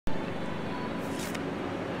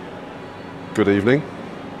Good evening.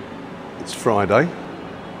 It's Friday.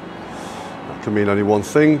 That can mean only one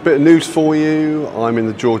thing. Bit of news for you. I'm in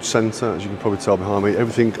the George Centre, as you can probably tell behind me.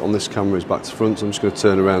 Everything on this camera is back to front, so I'm just going to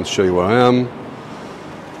turn around to show you where I am.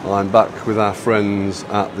 I'm back with our friends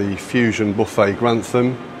at the Fusion Buffet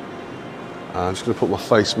Grantham. I'm just going to put my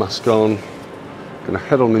face mask on. Going to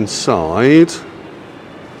head on inside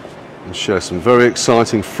and share some very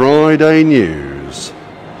exciting Friday news.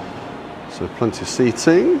 So plenty of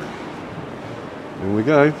seating. Here we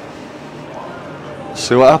go.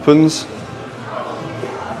 See what happens.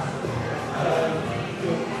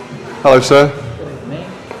 Hello, sir. Good evening.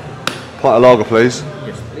 Pint of lager, please.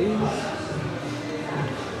 Yes, please.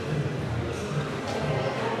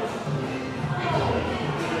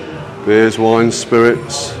 Beers, wines,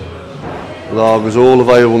 spirits, lagers, all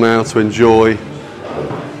available now to enjoy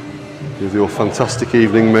with your fantastic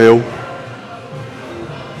evening meal.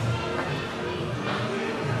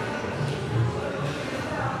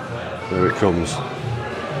 There it comes.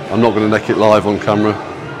 I'm not going to neck it live on camera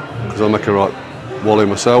because I'll make a right wally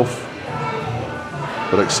myself.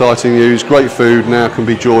 But exciting news, great food now can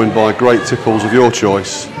be joined by great tipples of your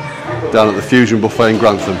choice down at the Fusion Buffet in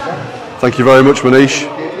Grantham. Thank you very much,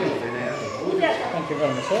 Manish.